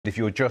If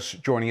you're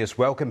just joining us,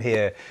 welcome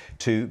here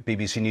to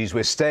BBC News.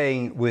 We're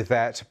staying with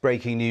that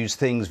breaking news.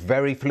 Things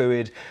very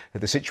fluid,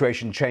 the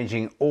situation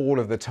changing all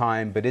of the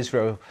time. But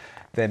Israel,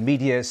 their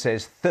media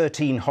says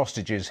 13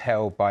 hostages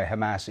held by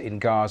Hamas in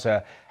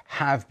Gaza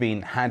have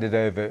been handed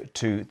over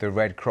to the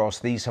Red Cross.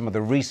 These some of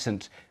the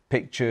recent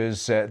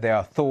pictures. They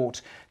are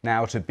thought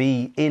now to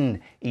be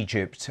in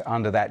Egypt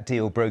under that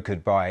deal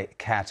brokered by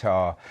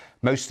Qatar.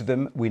 Most of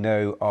them, we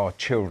know, are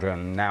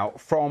children. Now,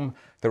 from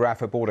the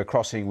Rafah border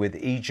crossing with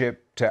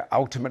Egypt,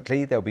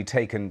 ultimately they'll be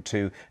taken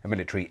to a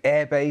military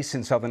airbase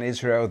in southern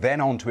Israel,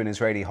 then on to an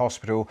Israeli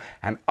hospital,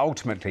 and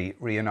ultimately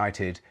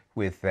reunited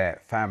with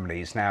their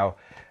families. Now,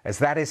 as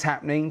that is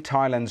happening,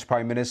 Thailand's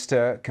Prime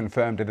Minister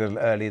confirmed a little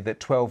earlier that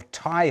 12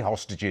 Thai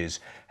hostages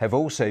have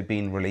also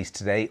been released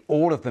today,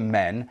 all of them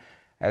men,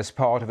 as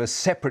part of a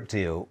separate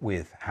deal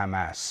with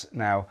Hamas.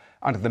 Now,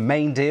 under the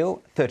main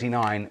deal,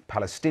 39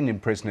 Palestinian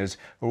prisoners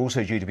are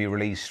also due to be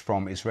released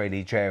from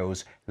Israeli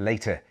jails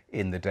later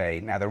in the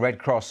day. Now, the Red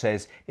Cross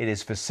says it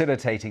is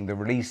facilitating the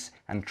release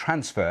and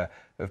transfer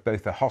of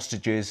both the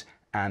hostages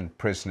and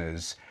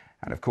prisoners.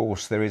 And of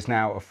course, there is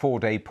now a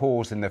 4-day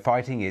pause in the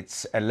fighting.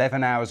 It's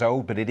 11 hours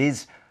old, but it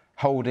is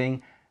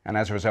holding. And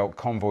as a result,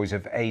 convoys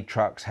of aid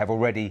trucks have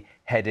already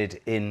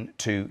headed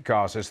into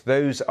Gaza. So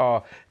those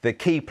are the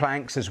key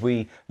planks as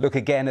we look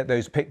again at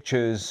those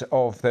pictures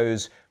of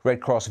those Red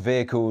Cross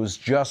vehicles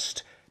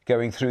just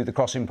going through the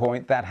crossing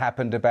point. That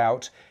happened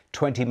about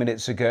 20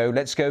 minutes ago.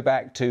 Let's go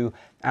back to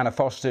Anna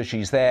Foster.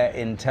 She's there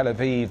in Tel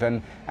Aviv.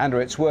 And Anna,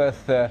 it's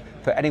worth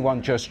for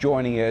anyone just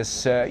joining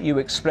us, you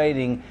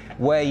explaining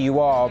where you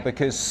are,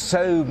 because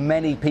so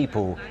many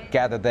people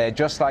gathered there,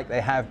 just like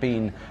they have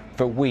been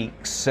for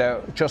weeks,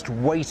 just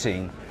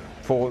waiting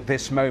for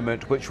this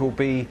moment, which will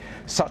be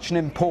such an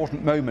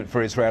important moment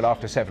for Israel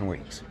after 7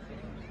 weeks.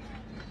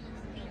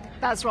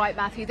 That's right,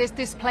 Matthew.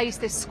 This place,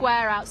 this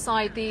square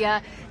outside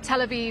the Tel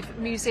Aviv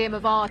Museum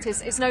of Art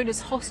is known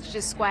as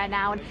Hostages Square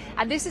now.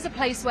 And this is a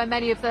place where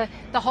many of the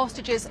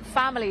hostages'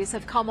 families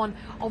have come on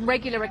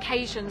regular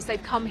occasions.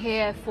 They've come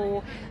here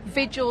for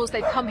vigils.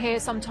 They've come here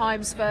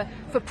sometimes for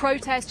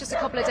protests. Just a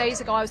couple of days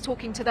ago, I was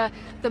talking to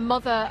the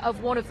mother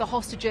of one of the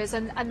hostages,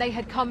 and they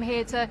had come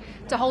here to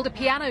hold a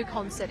piano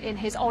concert in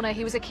his honour.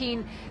 He was a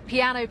keen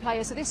piano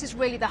player. So this is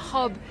really the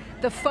hub,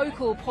 the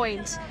focal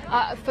point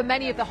for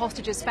many of the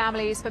hostages'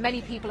 families, for many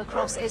people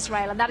across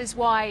Israel, and that is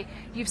why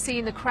you've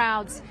seen the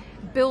crowds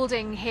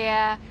building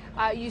here.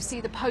 You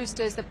see the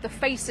posters, the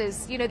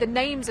faces, you know, the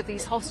names of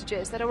these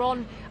hostages that are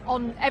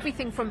on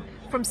everything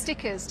from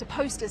stickers to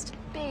posters to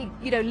big,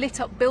 you know,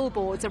 lit up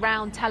billboards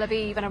around Tel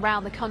Aviv and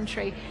around the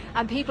country.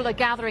 And people are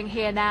gathering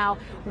here now,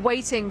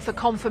 waiting for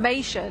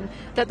confirmation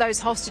that those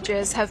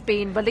hostages have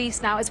been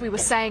released. Now, as we were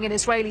saying, an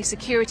Israeli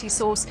security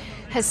source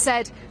has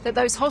said that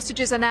those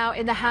hostages are now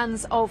in the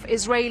hands of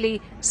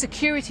Israeli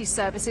security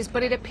services,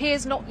 but it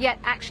appears not yet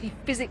actually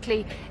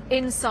physically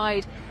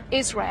inside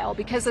Israel,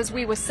 because as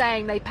we were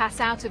saying, they pass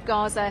out of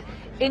Gaza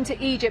into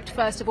Egypt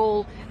first of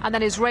all, and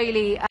then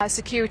Israeli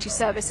security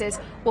services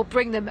will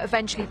bring them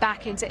eventually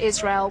back into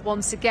Israel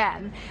once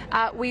again.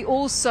 We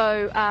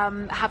also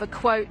have a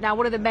quote. Now,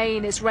 one of the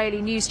main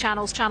Israeli news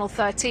channels, Channel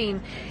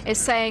 13, is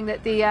saying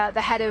that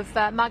the head of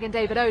Magen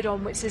David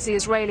Odom, which is the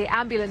Israeli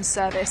ambulance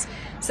service,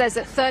 says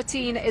that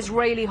 13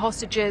 Israeli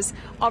hostages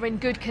are in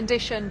good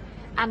condition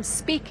and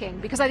speaking,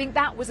 because I think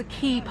that was a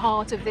key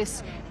part of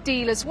this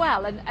deal as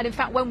well. And in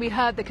fact, when we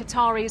heard the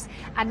Qataris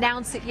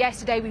announce it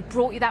yesterday, we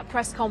brought you that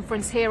press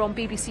conference here on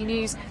BBC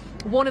News.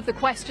 One of the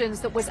questions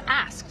that was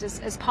asked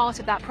as part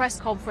of that press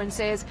conference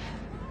is,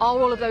 are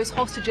all of those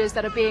hostages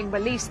that are being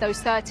released, those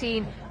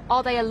 13,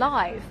 are they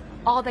alive?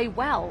 Are they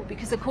well?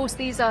 Because, of course,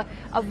 these are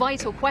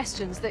vital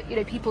questions that, you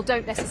know, people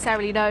don't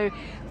necessarily know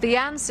the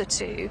answer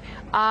to.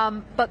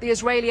 But the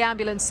Israeli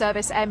Ambulance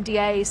Service,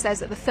 MDA,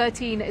 says that the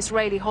 13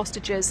 Israeli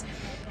hostages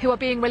who are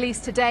being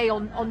released today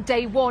on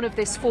day one of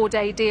this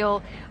 4-day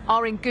deal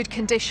are in good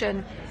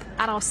condition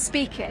and are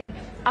speaking.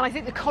 And I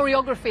think the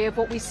choreography of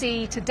what we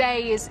see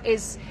today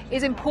is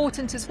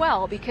important as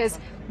well, because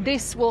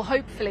this will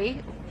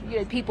hopefully, you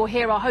know, people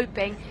here are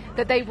hoping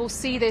that they will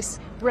see this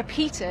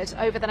repeated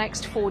over the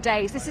next 4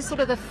 days. This is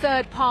sort of the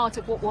third part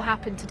of what will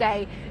happen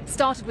today.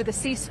 Started with a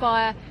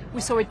ceasefire.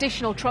 We saw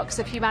additional trucks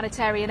of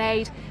humanitarian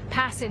aid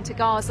pass into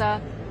Gaza.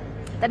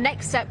 The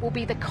next step will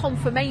be the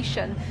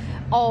confirmation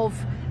of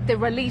the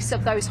release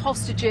of those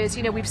hostages.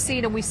 You know, we've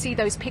seen and we see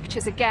those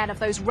pictures again of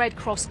those Red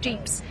Cross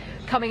jeeps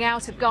coming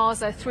out of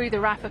Gaza through the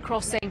Rafah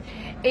crossing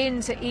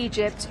into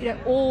Egypt. You know,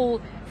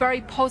 all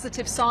very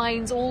positive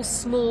signs, all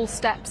small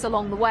steps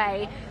along the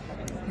way.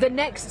 The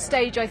next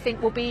stage, I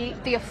think, will be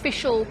the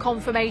official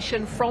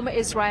confirmation from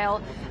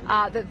Israel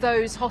that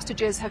those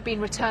hostages have been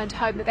returned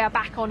home, that they're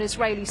back on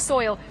Israeli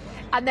soil.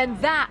 And then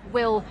that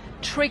will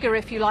trigger,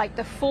 if you like,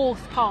 the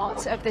fourth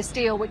part of this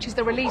deal, which is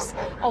the release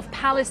of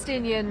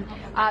Palestinian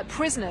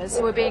prisoners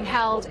who are being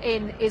held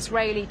in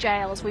Israeli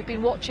jails. We've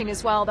been watching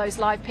as well those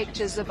live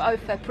pictures of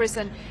Ofer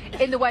prison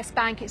in the West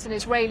Bank. It's an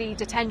Israeli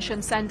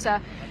detention centre.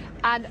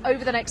 And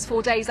over the next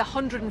 4 days,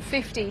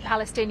 150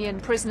 Palestinian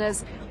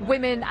prisoners,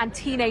 women and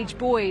teenage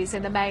boys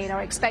in the main,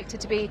 are expected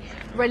to be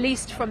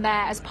released from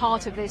there as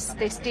part of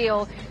this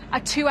deal. A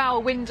 2-hour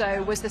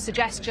window was the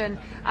suggestion,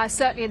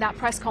 certainly in that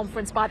press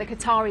conference by the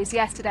Qataris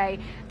yesterday,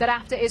 that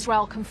after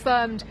Israel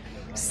confirmed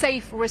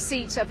safe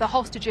receipt of the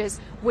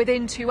hostages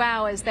within 2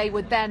 hours, they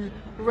would then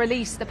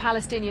release the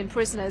Palestinian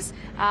prisoners,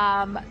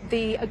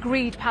 the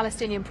agreed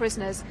Palestinian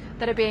prisoners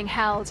that are being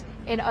held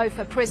in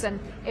Ofer prison.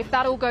 If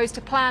that all goes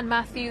to plan,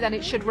 Matthew, then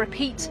it should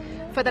repeat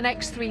for the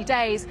next 3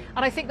 days.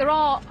 And I think there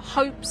are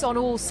hopes on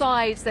all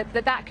sides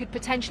that could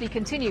potentially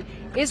continue.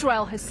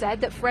 Israel has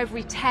said that for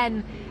every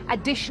 10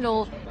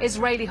 additional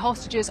Israeli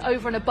hostages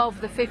over and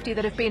above the 50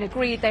 that have been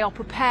agreed, they are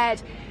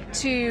prepared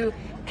to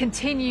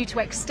continue to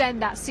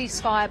extend that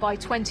ceasefire by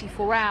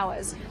 24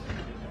 hours.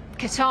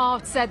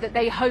 Qatar said that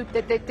they hope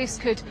that this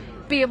could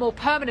be a more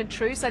permanent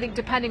truce. I think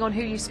depending on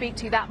who you speak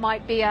to, that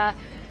might be a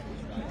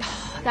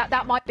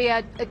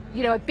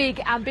big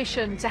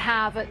ambition to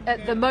have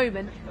at the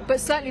moment. But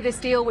certainly this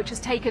deal, which has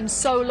taken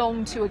so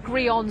long to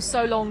agree on,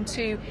 so long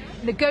to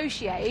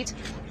negotiate,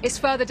 is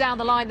further down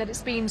the line than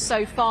it's been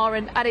so far,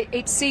 and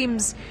it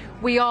seems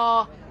we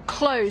are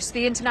close.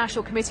 The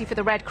International Committee for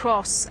the Red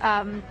Cross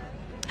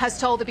has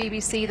told the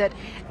BBC that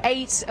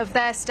 8 of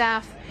their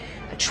staff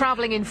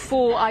travelling in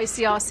 4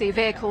 ICRC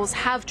vehicles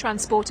have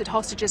transported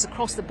hostages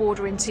across the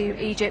border into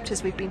Egypt,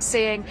 as we've been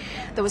seeing.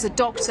 There was a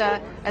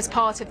doctor as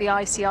part of the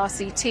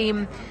ICRC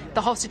team.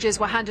 The hostages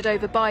were handed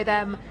over by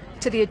them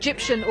to the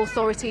Egyptian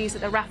authorities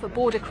at the Rafah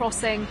border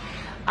crossing.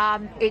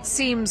 It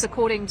seems,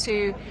 according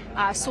to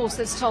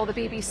sources told the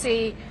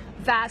BBC,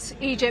 that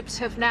Egypt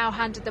have now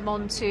handed them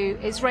on to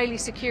Israeli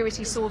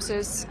security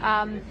sources.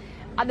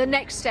 And the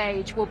next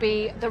stage will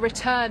be the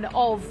return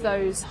of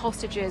those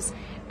hostages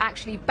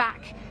actually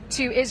back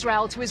to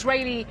Israel, to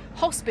Israeli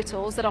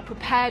hospitals that are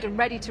prepared and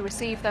ready to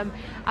receive them,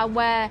 and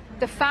where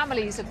the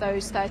families of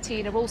those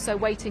 13 are also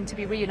waiting to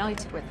be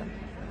reunited with them.